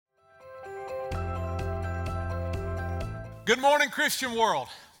Good morning, Christian world.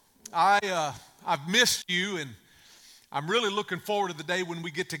 I've missed you, and I'm really looking forward to the day when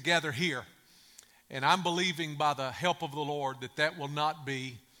we get together here. And I'm believing by the help of the Lord that will not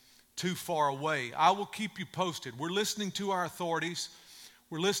be too far away. I will keep you posted. We're listening to our authorities.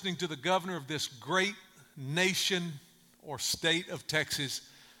 We're listening to the governor of this great nation or state of Texas.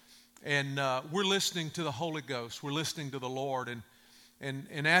 And we're listening to the Holy Ghost. We're listening to the Lord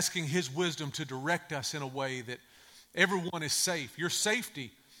and asking His wisdom to direct us in a way that everyone is safe. Your safety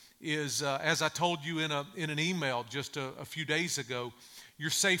is, as I told you in an email just a few days ago, your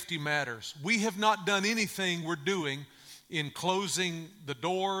safety matters. We have not done anything we're doing in closing the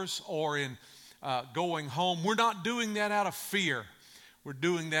doors or in going home. We're not doing that out of fear. We're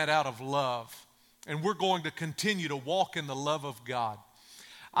doing that out of love. And we're going to continue to walk in the love of God.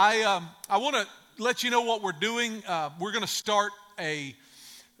 I want to let you know what we're doing. We're going to start a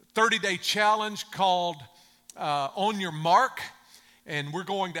 30-day challenge called On Your Mark, and we're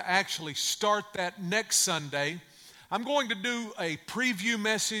going to actually start that next Sunday. I'm going to do a preview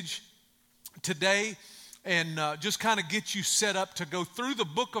message today and just kind of get you set up to go through the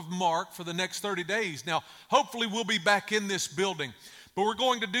book of Mark for the next 30 days. Now, hopefully we'll be back in this building, but we're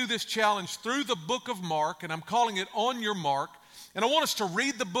going to do this challenge through the book of Mark, and I'm calling it On Your Mark. And I want us to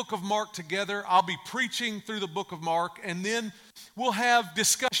read the book of Mark together. I'll be preaching through the book of Mark, and then we'll have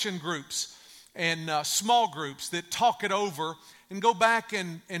discussion groups and small groups that talk it over and go back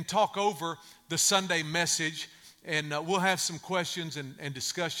and talk over the Sunday message. And we'll have some questions and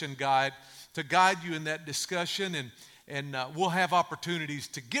discussion guide to guide you in that discussion. And we'll have opportunities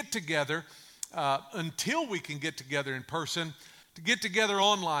to get together until we can get together in person, to get together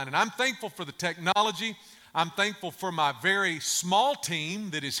online. And I'm thankful for the technology. I'm thankful for my very small team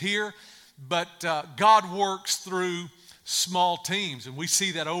that is here. But God works through small teams, and we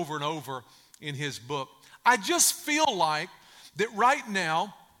see that over and over in His book. I just feel like that right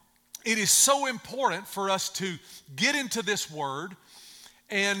now it is so important for us to get into this Word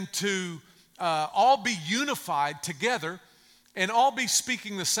and to all be unified together and all be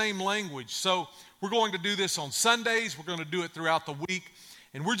speaking the same language. So we're going to do this on Sundays. We're going to do it throughout the week,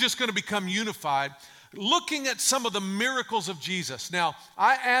 and we're just going to become unified, looking at some of the miracles of Jesus. Now,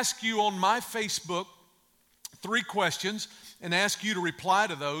 I ask you on my Facebook 3 questions and ask you to reply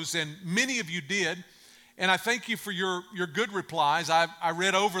to those, and many of you did, and I thank you for your good replies. I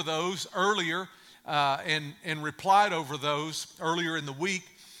read over those earlier and replied over those earlier in the week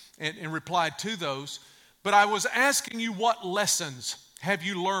and replied to those, but I was asking you, what lessons have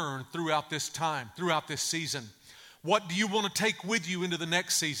you learned throughout this time, throughout this season? What do you want to take with you into the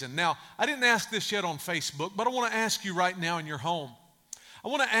next season? Now, I didn't ask this yet on Facebook, but I want to ask you right now in your home. I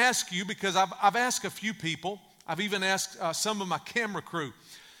want to ask you because I've asked a few people. I've even asked some of my camera crew.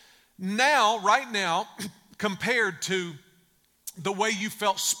 Right now, compared to the way you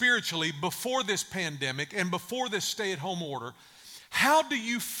felt spiritually before this pandemic and before this stay-at-home order, how do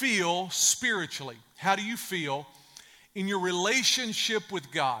you feel spiritually? How do you feel in your relationship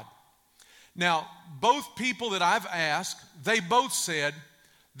with God? Now, both people that I've asked, they both said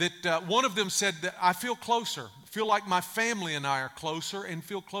that one of them said that I feel closer, feel like my family and I are closer and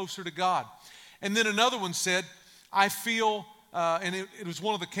feel closer to God. And then another one said, I feel, and it was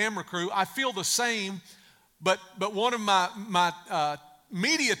one of the camera crew, I feel the same, but one of my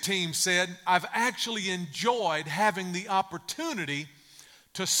media team said, I've actually enjoyed having the opportunity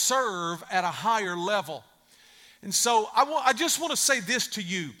to serve at a higher level. And so I just want to say this to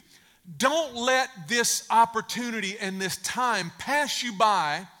you. Don't let this opportunity and this time pass you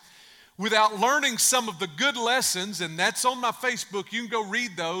by without learning some of the good lessons, and that's on my Facebook. You can go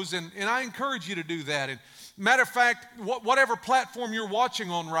read those, and I encourage you to do that. And matter of fact, whatever platform you're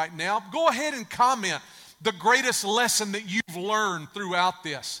watching on right now, go ahead and comment the greatest lesson that you've learned throughout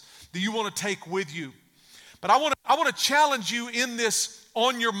this that you want to take with you. But I want to challenge you in this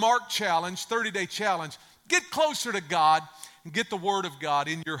On Your Mark challenge, 30-day challenge. Get closer to God and get the Word of God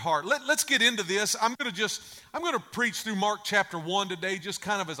in your heart. Let's get into this. I'm going to preach through Mark chapter 1 today, just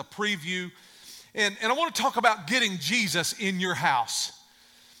kind of as a preview. And I want to talk about getting Jesus in your house.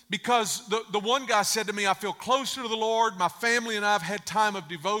 Because the one guy said to me, I feel closer to the Lord. My family and I have had time of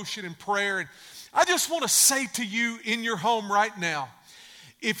devotion and prayer. And I just want to say to you in your home right now,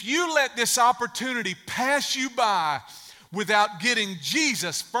 if you let this opportunity pass you by without getting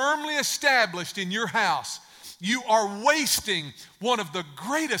Jesus firmly established in your house, you are wasting one of the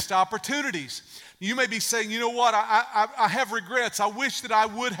greatest opportunities. You may be saying, you know what, I have regrets. I wish that I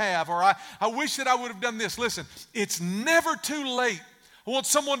would have, or I wish that I would have done this. Listen, it's never too late. I want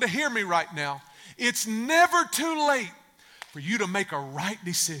someone to hear me right now. It's never too late for you to make a right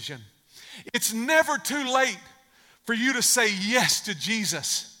decision. It's never too late for you to say yes to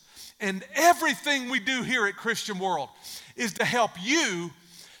Jesus. And everything we do here at Christian World is to help you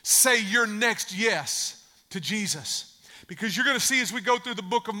say your next yes to Jesus. Because you're going to see as we go through the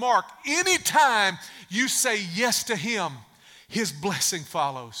book of Mark, anytime you say yes to Him, His blessing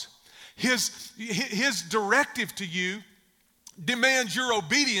follows. His directive to you demands your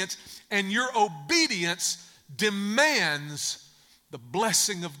obedience, and your obedience demands the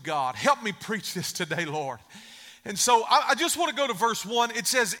blessing of God. Help me preach this today, Lord. And so I just want to go to verse 1. It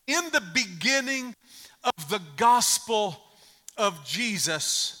says, in the beginning of the gospel of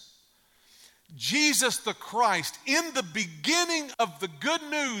Jesus, Jesus the Christ, in the beginning of the good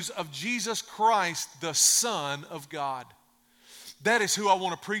news of Jesus Christ, the Son of God. That is who I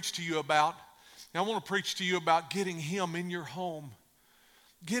want to preach to you about. And I want to preach to you about getting Him in your home.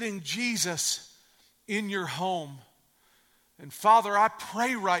 Getting Jesus in your home. And Father, I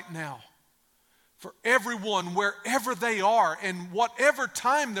pray right now for everyone, wherever they are and whatever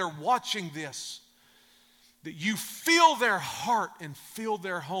time they're watching this, that you fill their heart and fill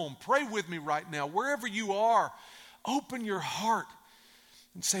their home. Pray with me right now. Wherever you are, open your heart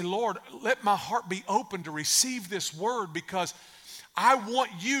and say, Lord, let my heart be open to receive this word, because I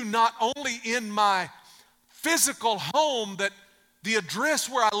want you not only in my physical home, that the address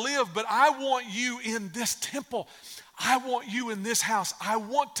where I live, but I want you in this temple. I want you in this house. I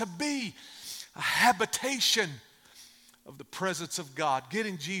want to be a habitation of the presence of God,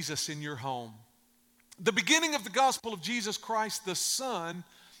 getting Jesus in your home. The beginning of the gospel of Jesus Christ, the Son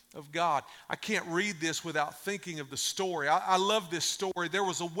of God. I can't read this without thinking of the story. I love this story. There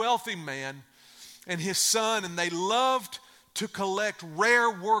was a wealthy man and his son, and they loved to collect rare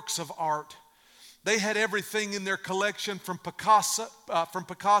works of art. They had everything in their collection from Picasso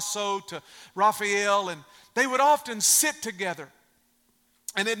to Raphael, and they would often sit together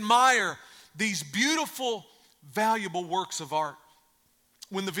and admire these beautiful, valuable works of art.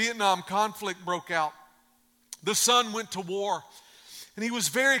 When the Vietnam conflict broke out, the son went to war, and he was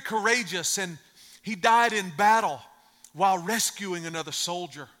very courageous, and he died in battle while rescuing another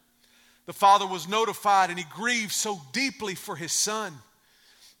soldier. The father was notified, and he grieved so deeply for his son.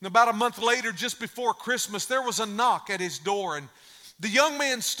 And about a month later, just before Christmas, there was a knock at his door, and the young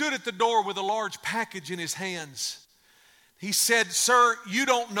man stood at the door with a large package in his hands. He said, "Sir, you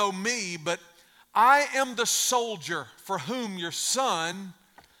don't know me, but I am the soldier for whom your son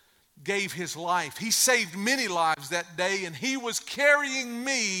gave his life. He saved many lives that day, and he was carrying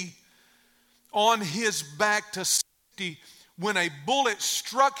me on his back to safety when a bullet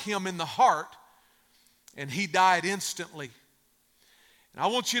struck him in the heart, and he died instantly. And I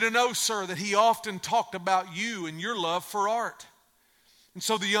want you to know, sir, that he often talked about you and your love for art." And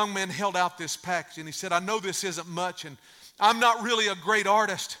so the young man held out this package, and he said, "I know this isn't much, and I'm not really a great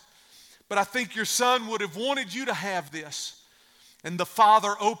artist, but I think your son would have wanted you to have this." And the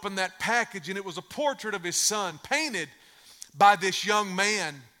father opened that package, and it was a portrait of his son, painted by this young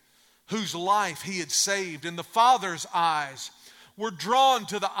man whose life he had saved. And the father's eyes were drawn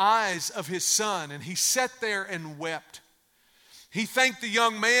to the eyes of his son, and he sat there and wept. He thanked the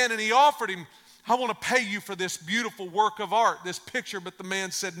young man, and he offered him, "I want to pay you for this beautiful work of art, this picture." But the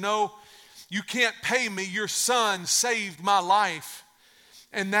man said, "No, you can't pay me. Your son saved my life,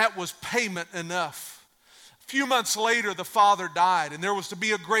 and that was payment enough." A few months later, the father died, and there was to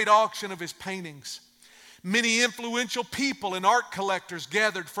be a great auction of his paintings. Many influential people and art collectors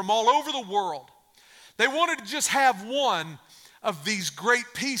gathered from all over the world. They wanted to just have one of these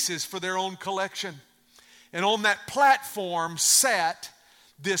great pieces for their own collection. And on that platform sat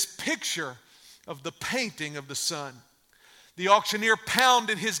this picture of the painting of the son. The auctioneer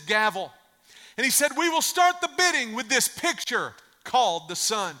pounded his gavel, and he said, "We will start the bidding with this picture called the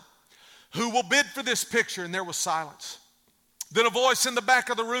Son. Who will bid for this picture?" And there was silence. Then a voice in the back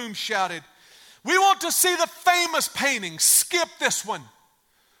of the room shouted, "We want to see the famous painting. Skip this one."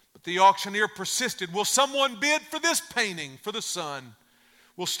 But the auctioneer persisted. "Will someone bid for this painting for the Son?"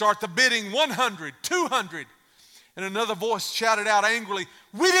 "We'll start the bidding, 100, 200. And another voice shouted out angrily,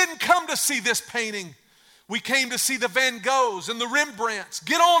 "We didn't come to see this painting. We came to see the Van Goghs and the Rembrandts.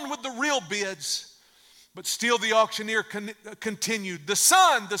 Get on with the real bids." But still the auctioneer continued, the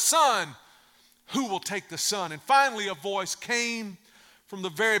Son, who will take the Son?" And finally a voice came from the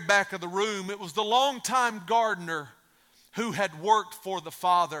very back of the room. It was the longtime gardener who had worked for the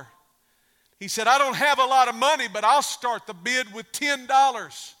Father. He said, "I don't have a lot of money, but I'll start the bid with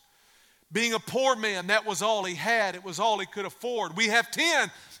 $10. Being a poor man, that was all he had. It was all he could afford. "We have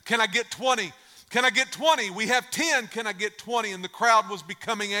 10. Can I get 20? Can I get 20? We have 10. Can I get 20? And the crowd was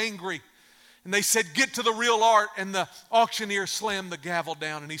becoming angry. And they said, "Get to the real art." And the auctioneer slammed the gavel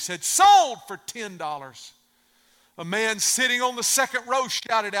down, and he said, "Sold for $10. A man sitting on the second row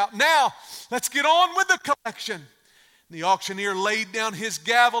shouted out, "Now, let's get on with the collection." The auctioneer laid down his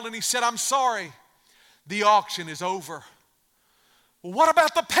gavel and he said, "I'm sorry, the auction is over." "Well, what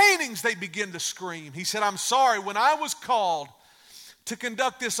about the paintings?" they began to scream. He said, "I'm sorry, when I was called to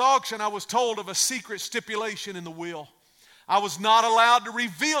conduct this auction, I was told of a secret stipulation in the will. I was not allowed to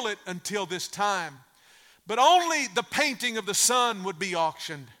reveal it until this time. But only the painting of the Son would be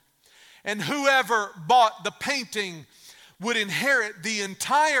auctioned. And whoever bought the painting would inherit the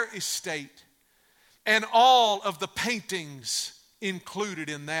entire estate and all of the paintings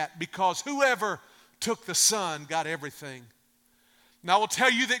included in that, because whoever took the Son got everything." Now I will tell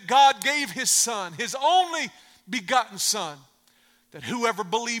you that God gave His Son, His only begotten Son, that whoever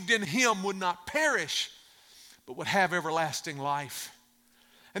believed in Him would not perish, but would have everlasting life.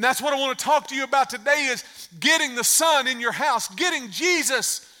 And that's what I want to talk to you about today, is getting the Son in your house, getting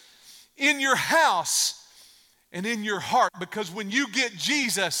Jesus in your house and in your heart. Because when you get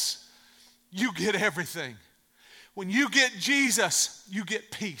Jesus, you get everything. When you get Jesus, you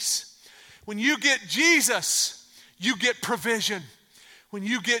get peace. When you get Jesus, you get provision. When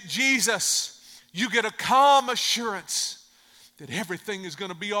you get Jesus, you get a calm assurance that everything is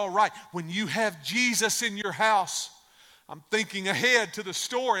going to be all right. When you have Jesus in your house, I'm thinking ahead to the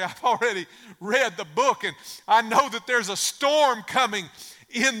story. I've already read the book, and I know that there's a storm coming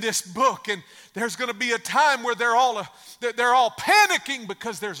in this book, and there's going to be a time where they're all panicking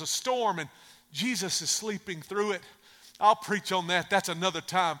because there's a storm, and Jesus is sleeping through it. I'll preach on that. That's another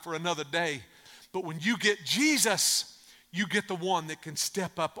time for another day. But when you get Jesus, you get the one that can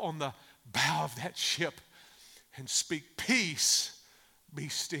step up on the bow of that ship and speak, "Peace, be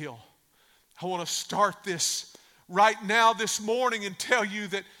still." I want to start this right now this morning and tell you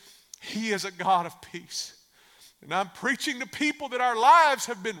that He is a God of peace. And I'm preaching to people that our lives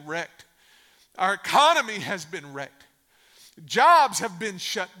have been wrecked. Our economy has been wrecked. Jobs have been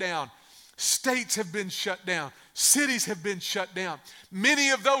shut down. States have been shut down. Cities have been shut down. Many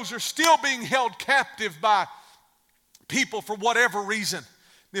of those are still being held captive by people for whatever reason.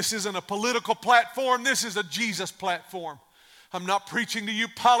 This isn't a political platform. This is a Jesus platform. I'm not preaching to you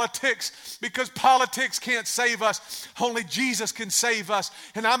politics, because politics can't save us. Only Jesus can save us.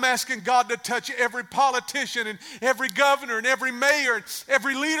 And I'm asking God to touch every politician and every governor and every mayor and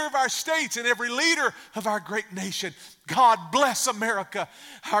every leader of our states and every leader of our great nation. God bless America.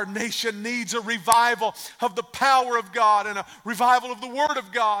 Our nation needs a revival of the power of God, and a revival of the Word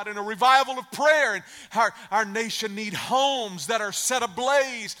of God, and a revival of prayer. And our nation needs homes that are set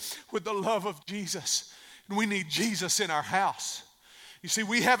ablaze with the love of Jesus. And we need Jesus in our house. You see,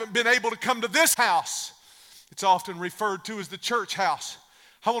 we haven't been able to come to this house. It's often referred to as the church house.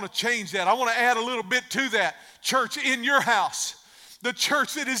 I want to change that. I want to add a little bit to that. Church in your house. The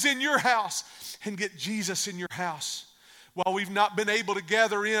church that is in your house, and get Jesus in your house. While we've not been able to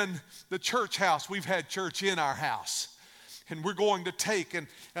gather in the church house, we've had church in our house. And we're going to take, and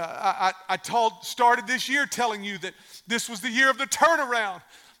started this year telling you that this was the year of the turnaround,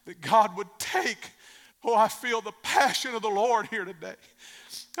 that God would take. Oh, I feel the passion of the Lord here today.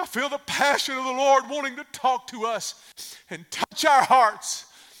 I feel the passion of the Lord wanting to talk to us and touch our hearts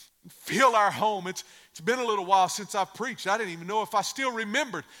and fill our home. It's been a little while since I've preached. I didn't even know if I still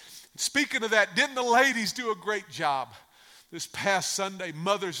remembered. Speaking of that, didn't the ladies do a great job? This past Sunday,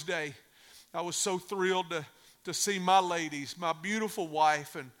 Mother's Day, I was so thrilled to see my ladies, my beautiful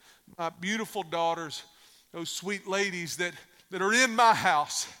wife and my beautiful daughters, those sweet ladies that are in my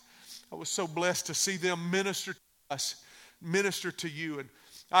house. I was so blessed to see them minister to us, minister to you. And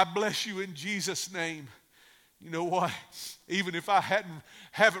I bless you in Jesus' name. You know what? Even if I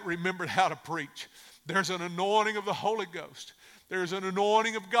haven't remembered how to preach, there's an anointing of the Holy Ghost. There's an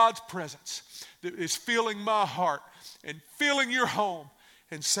anointing of God's presence that is filling my heart and filling your home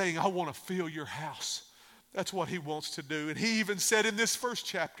and saying, "I want to fill your house." That's what He wants to do. And He even said in this first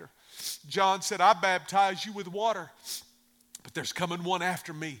chapter, John said, "I baptize you with water, but there's coming one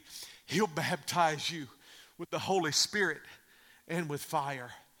after me. He'll baptize you with the Holy Spirit and with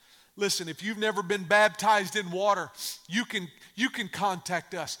fire." Listen, if you've never been baptized in water, you can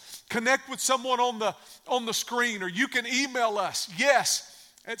contact us. Connect with someone on the screen, or you can email us,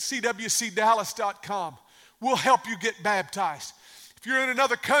 yes@cwcdallas.com. We'll help you get baptized. If you're in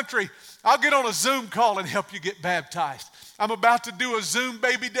another country, I'll get on a Zoom call and help you get baptized. I'm about to do a Zoom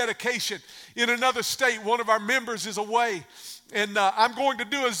baby dedication in another state. One of our members is away. And I'm going to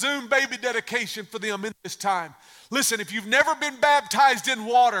do a Zoom baby dedication for them in this time. Listen, if you've never been baptized in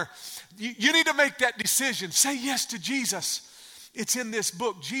water, you need to make that decision. Say yes to Jesus. It's in this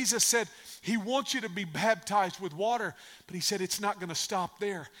book. Jesus said He wants you to be baptized with water, but He said it's not going to stop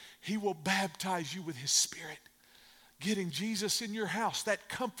there. He will baptize you with His Spirit. getting Jesus in your house, that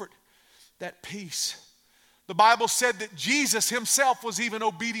comfort, that peace. The Bible said that Jesus himself was even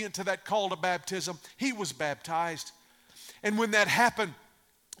obedient to that call to baptism. He was baptized. And when that happened,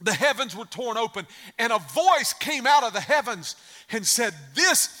 the heavens were torn open, and a voice came out of the heavens and said,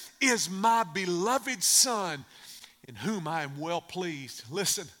 "This is my beloved Son, in whom I am well pleased."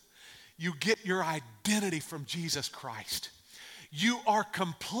 Listen, you get your identity from Jesus Christ. You are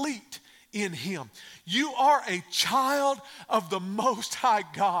complete in him. You are a child of the Most High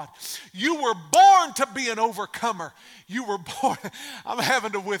God. You were born to be an overcomer. You were born. I'm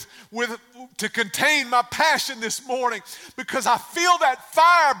having to contain my passion this morning because I feel that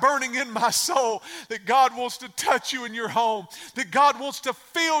fire burning in my soul that God wants to touch you in your home, that God wants to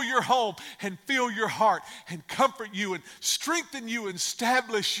fill your home and fill your heart and comfort you and strengthen you and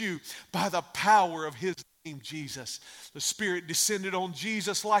establish you by the power of his name, Jesus. The Spirit descended on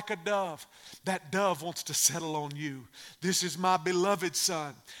Jesus like a dove. That dove wants to settle on you. This is my beloved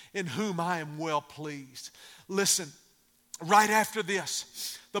Son, in whom I am well pleased. Listen, right after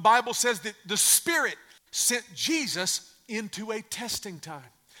this, the Bible says that the Spirit sent Jesus into a testing time,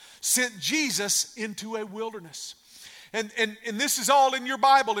 sent Jesus into a wilderness. And this is all in your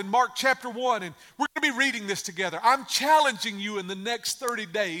Bible in Mark chapter 1, and we're going to be reading this together. I'm challenging you in the next 30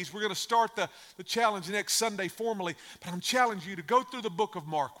 days. We're going to start the challenge next Sunday formally, but I'm challenging you to go through the book of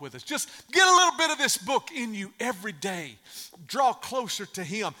Mark with us. Just get a little bit of this book in you every day. Draw closer to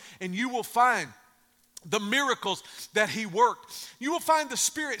him, and you will find the miracles that he worked. You will find the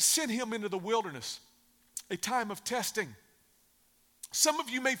Spirit sent him into the wilderness, a time of testing. Some of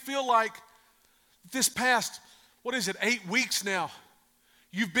you may feel like this past 8 weeks now,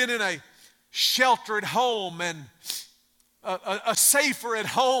 you've been in a shelter at home and a safer at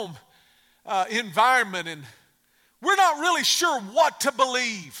home environment, and we're not really sure what to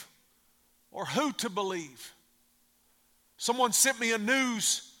believe or who to believe. Someone sent me a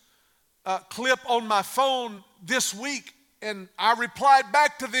news clip on my phone this week, and I replied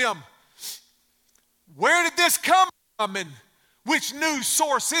back to them, "Where did this come from, and which news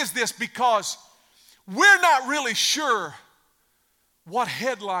source is this?" Because we're not really sure what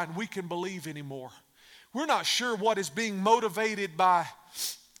headline we can believe anymore. We're not sure what is being motivated by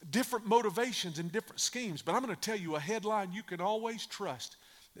different motivations and different schemes. But I'm going to tell you a headline you can always trust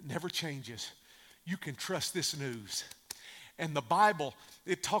that never changes. You can trust this news. And the Bible,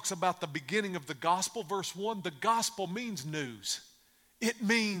 it talks about the beginning of the gospel. Verse 1, the gospel means news. It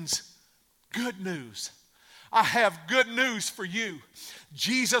means good news. I have good news for you.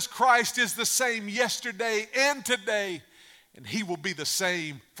 Jesus Christ is the same yesterday and today, and he will be the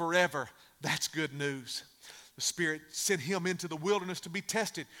same forever. That's good news. The Spirit sent him into the wilderness to be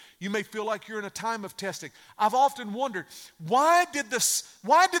tested. You may feel like you're in a time of testing. I've often wondered, why did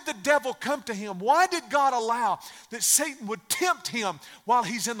the devil come to him? Why did God allow that Satan would tempt him while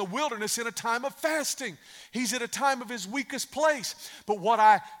he's in the wilderness in a time of fasting? He's at a time of his weakest place. But what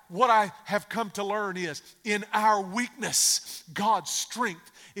I have come to learn is, in our weakness, God's strength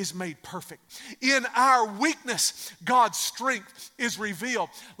is made perfect. In our weakness, God's strength is revealed.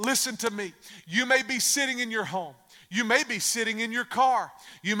 Listen to me. You may be sitting in your home. You may be sitting in your car.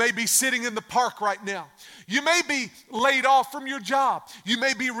 You may be sitting in the park right now. You may be laid off from your job. You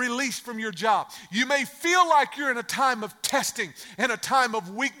may be released from your job. You may feel like you're in a time of testing and a time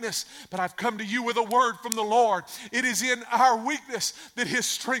of weakness, but I've come to you with a word from the Lord. It is in our weakness that his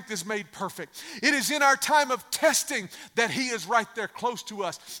strength is made perfect. It is in our time of testing that he is right there close to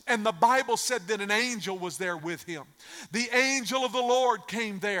us. And the Bible said that an angel was there with him. The angel of the Lord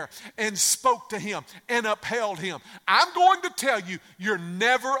came there and spoke to him and upheld him. I'm going to tell you, you're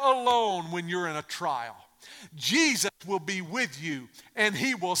never alone when you're in a trial. Jesus will be with you, and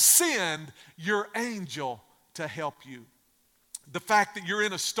he will send your angel to help you. The fact that you're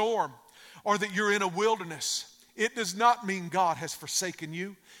in a storm or that you're in a wilderness, it does not mean God has forsaken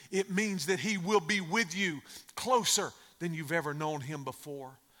you. It means that he will be with you closer than you've ever known him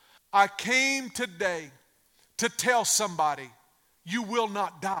before. I came today to tell somebody, you will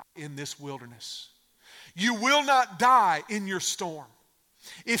not die in this wilderness. You will not die in your storm.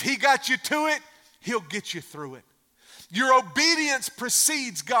 If he got you to it, he'll get you through it. Your obedience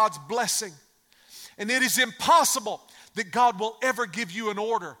precedes God's blessing. And it is impossible that God will ever give you an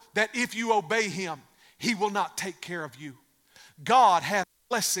order that if you obey him, he will not take care of you. God has a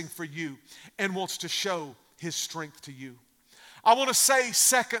blessing for you and wants to show his strength to you. I want to say,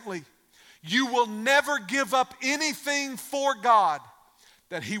 secondly, you will never give up anything for God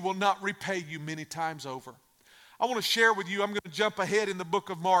that he will not repay you many times over. I want to share with you, I'm going to jump ahead in the book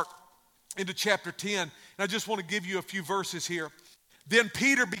of Mark into chapter 10, and I just want to give you a few verses here. Then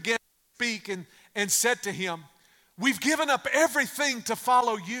Peter began to speak and said to him, We've given up everything to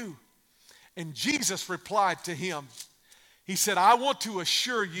follow you. And Jesus replied to him. He said, I want to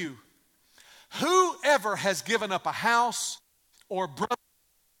assure you, whoever has given up a house or brother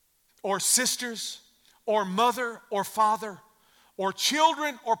or sisters or mother or father or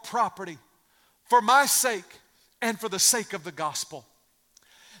children or property for my sake and for the sake of the gospel,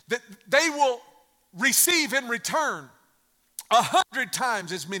 that they will receive in return 100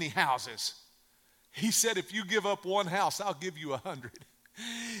 times as many houses. He said, if you give up one house, I'll give you 100.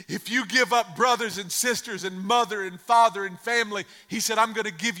 If you give up brothers and sisters and mother and father and family, he said, I'm going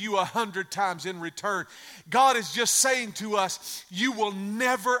to give you 100 times in return. God is just saying to us, you will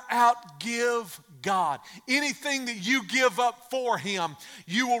never outgive God. Anything that you give up for him,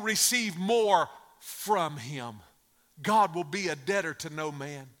 you will receive more from him. God will be a debtor to no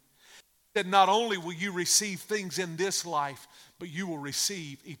man. That not only will you receive things in this life, but you will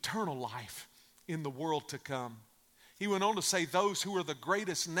receive eternal life in the world to come. He went on to say, those who are the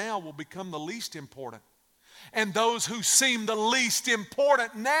greatest now will become the least important. And those who seem the least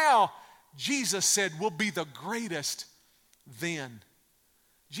important now, Jesus said, will be the greatest then.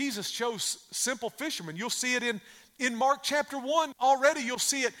 Jesus chose simple fishermen. You'll see it in Mark chapter 1 already. You'll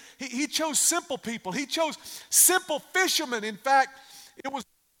see it. He chose simple people. He chose simple fishermen. In fact, it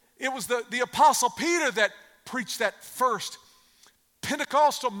was the Apostle Peter that preached that first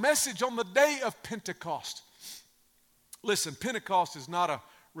Pentecostal message on the day of Pentecost. Listen, Pentecost is not a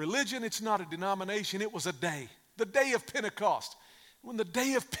religion, it's not a denomination, it was a day, the day of Pentecost. When the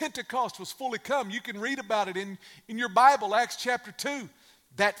day of Pentecost was fully come, you can read about it in your Bible, Acts chapter 2.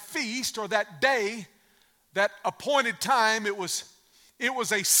 That feast or that day, that appointed time, it was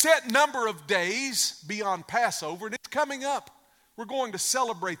a set number of days beyond Passover, and it's coming up. We're going to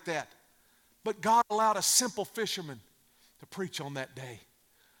celebrate that. But God allowed a simple fisherman to preach on that day.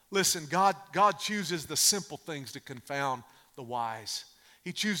 Listen, God chooses the simple things to confound the wise.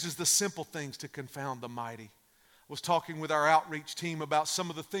 He chooses the simple things to confound the mighty. I was talking with our outreach team about some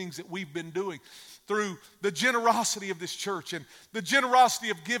of the things that we've been doing through the generosity of this church and the generosity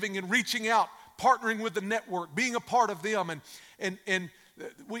of giving and reaching out, partnering with the network, being a part of them.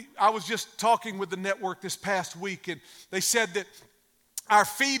 I was just talking with the network this past week, and they said that our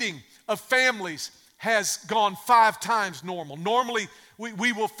feeding of families has gone 5 times normal. Normally,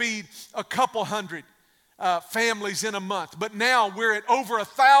 we will feed a couple hundred families in a month. But now we're at over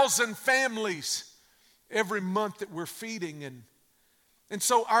 1,000 families every month that we're feeding. And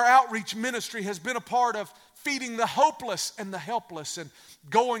so our outreach ministry has been a part of feeding the hopeless and the helpless and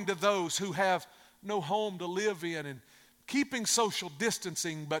going to those who have no home to live in and keeping social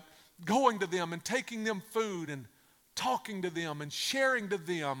distancing, but going to them and taking them food and talking to them and sharing to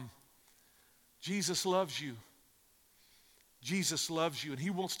them. Jesus loves you. Jesus loves you, and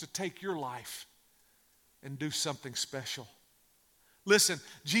he wants to take your life and do something special. Listen,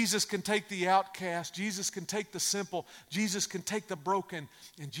 Jesus can take the outcast, Jesus can take the simple, Jesus can take the broken,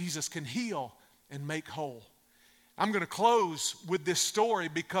 and Jesus can heal and make whole. I'm going to close with this story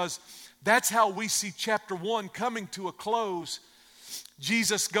because that's how we see chapter 1 coming to a close.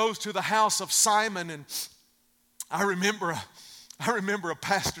 Jesus goes to the house of Simon, and I remember a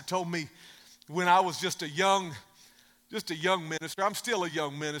pastor told me when I was just a young minister. I'm still a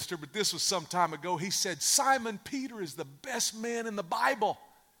young minister, but this was some time ago. He said, Simon Peter is the best man in the Bible.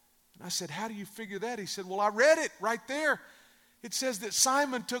 And I said, how do you figure that? He said, well, I read it right there. It says that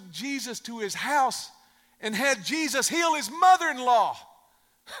Simon took Jesus to his house and had Jesus heal his mother-in-law.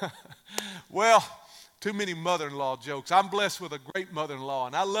 Well, too many mother-in-law jokes. I'm blessed with a great mother-in-law,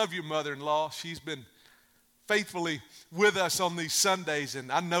 and I love your mother-in-law. She's been faithfully with us on these Sundays,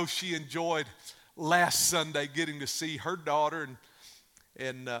 and I know she enjoyed last Sunday getting to see her daughter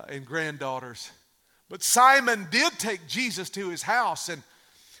and granddaughters. But Simon did take Jesus to his house, and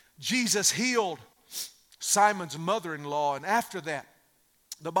Jesus healed Simon's mother-in-law. And after that,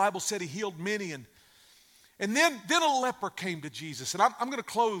 the Bible said he healed many. And then a leper came to Jesus. And I'm going to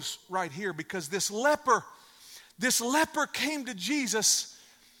close right here because this leper came to Jesus.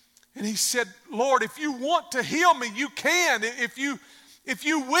 And he said, Lord, if you want to heal me, you can. If you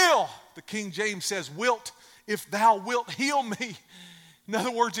will, the King James says, wilt, if thou wilt heal me. In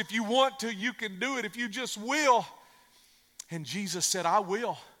other words, if you want to, you can do it. If you just will. And Jesus said, I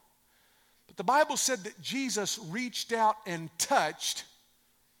will. But the Bible said that Jesus reached out and touched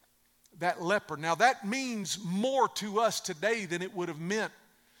that leper. Now that means more to us today than it would have meant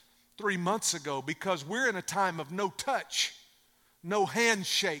 3 months ago, because we're in a time of no touch, no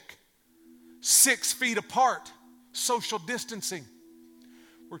handshake, 6 feet apart, social distancing.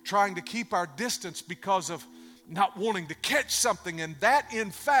 We're trying to keep our distance because of not wanting to catch something, and that,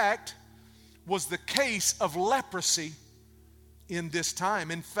 in fact, was the case of leprosy in this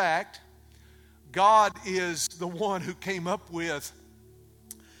time. In fact, God is the one who came up with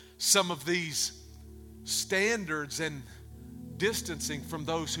some of these standards and distancing from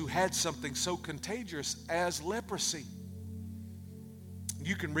those who had something so contagious as leprosy.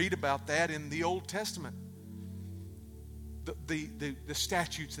 You can read about that in the Old Testament. The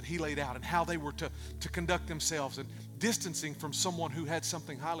statutes that he laid out and how they were to conduct themselves and distancing from someone who had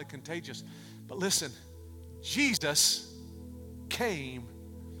something highly contagious. But listen, Jesus came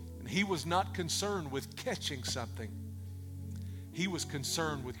and he was not concerned with catching something. He was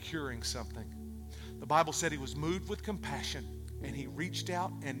concerned with curing something. The Bible said he was moved with compassion and he reached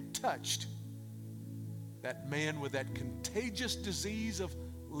out and touched that man with that contagious disease of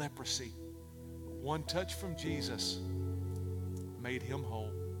leprosy. One touch from Jesus made him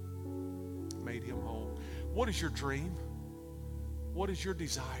whole. Made him whole. What is your dream? What is your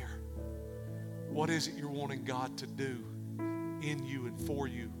desire? What is it you're wanting God to do in you and for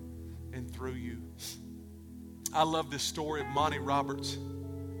you and through you? I love this story of Monty Roberts.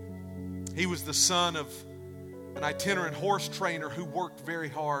 He was the son of an itinerant horse trainer who worked very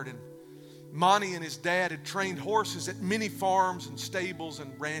hard. And Monty and his dad had trained horses at many farms and stables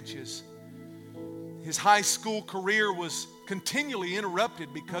and ranches. His high school career was continually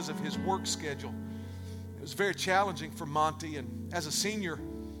interrupted because of his work schedule. It was very challenging for Monty, and as a senior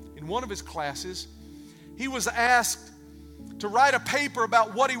in one of his classes, he was asked to write a paper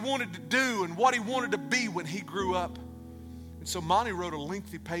about what he wanted to do and what he wanted to be when he grew up. And so Monty wrote a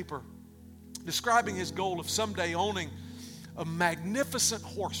lengthy paper describing his goal of someday owning a magnificent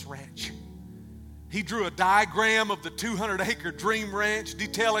horse ranch. He drew a diagram of the 200-acre dream ranch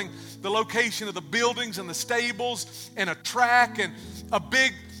detailing the location of the buildings and the stables and a track and a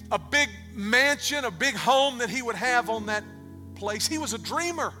big mansion, a big home that he would have on that place. He was a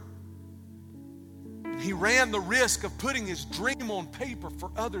dreamer. He ran the risk of putting his dream on paper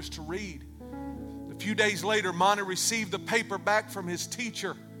for others to read. A few days later, Monty received the paper back from his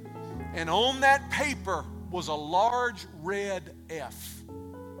teacher, and on that paper was a large red F.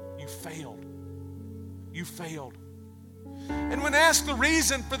 You failed. You failed. And when asked the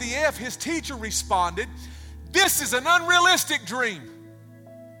reason for the F, his teacher responded, "This is an unrealistic dream.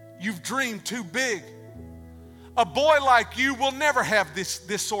 You've dreamed too big. A boy like you will never have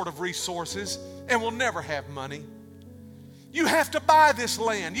this sort of resources and will never have money. You have to buy this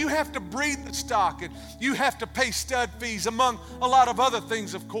land. You have to breed the stock, and you have to pay stud fees, among a lot of other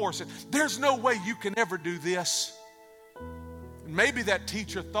things, of course. And there's no way you can ever do this." And maybe that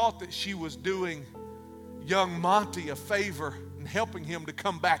teacher thought that she was doing young Monty a favor and helping him to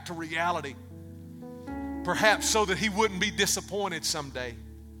come back to reality, perhaps so that he wouldn't be disappointed someday.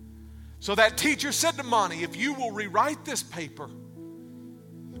 So that teacher said to Monty, "If you will rewrite this paper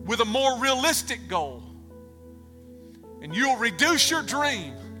with a more realistic goal, and you'll reduce your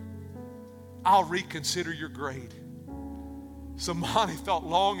dream, I'll reconsider your grade." So Monty thought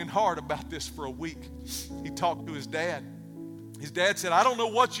long and hard about this for a week. He talked to his dad. His dad said, "I don't know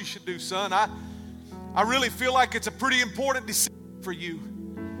what you should do, son. I really feel like it's a pretty important decision for you."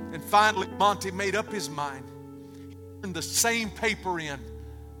 And finally, Monty made up his mind. He turned the same paper in,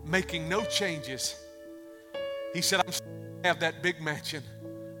 making no changes. He said, "I'm still going to have that big mansion.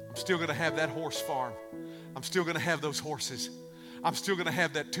 I'm still going to have that horse farm. I'm still going to have those horses. I'm still going to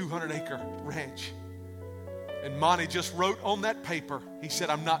have that 200-acre ranch." And Monty just wrote on that paper, he said,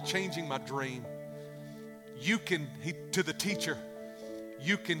 "I'm not changing my dream. To the teacher,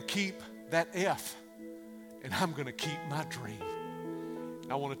 you can keep that F, and I'm going to keep my dream."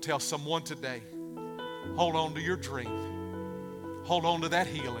 And I want to tell someone today, hold on to your dream. Hold on to that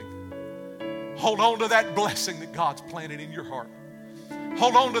healing. Hold on to that blessing that God's planted in your heart.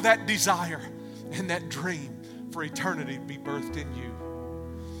 Hold on to that desire and that dream for eternity to be birthed in you.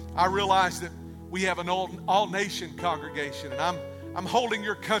 I realize that we have an all-nation congregation, and I'm holding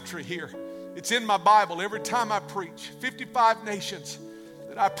your country here. It's in my Bible every time I preach. 55 nations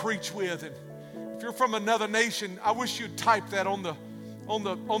that I preach with. And if you're from another nation, I wish you'd type that on the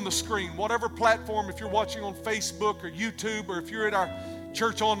screen. Whatever platform, if you're watching on Facebook or YouTube, or if you're at our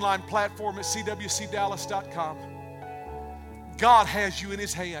church online platform at cwcdallas.com. God has you in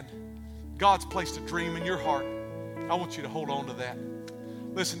His hand. God's placed a dream in your heart. I want you to hold on to that.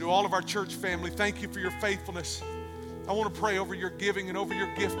 Listen, to all of our church family, thank you for your faithfulness. I want to pray over your giving and over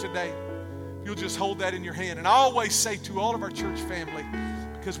your gift today. You'll just hold that in your hand. And I always say to all of our church family,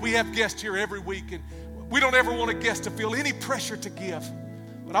 because we have guests here every week, and we don't ever want a guest to feel any pressure to give.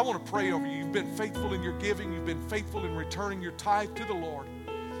 But I want to pray over you. You've been faithful in your giving. You've been faithful in returning your tithe to the Lord.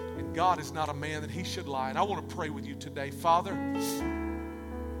 And God is not a man that He should lie. And I want to pray with you today. Father,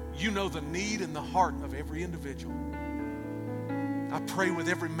 You know the need and the heart of every individual. I pray with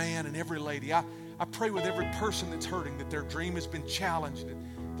every man and every lady. I pray with every person that's hurting that their dream has been challenged,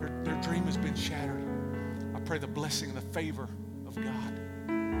 that their dream has been shattered. I pray the blessing and the favor of God.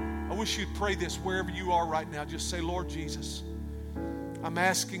 I wish you'd pray this wherever you are right now. Just say, Lord Jesus, I'm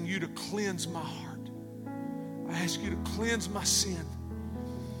asking you to cleanse my heart. I ask you to cleanse my sin.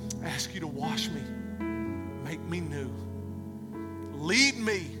 I ask you to wash me, make me new. Lead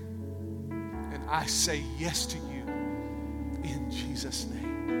me, and I say yes to you in Jesus'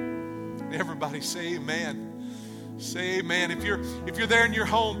 name. Everybody say amen. Say amen. If you're there in your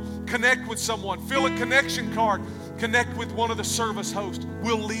home, connect with someone. Fill a connection card. Connect with one of the service hosts.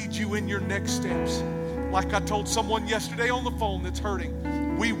 We'll lead you in your next steps. Like I told someone yesterday on the phone that's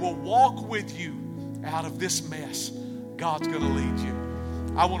hurting, we will walk with you out of this mess. God's going to lead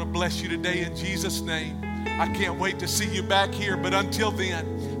you. I want to bless you today in Jesus' name. I can't wait to see you back here. But until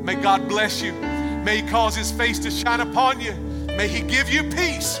then, may God bless you. May He cause His face to shine upon you. May He give you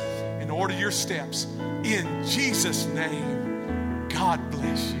peace and order your steps. In Jesus' name, God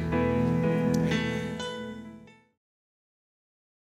bless you.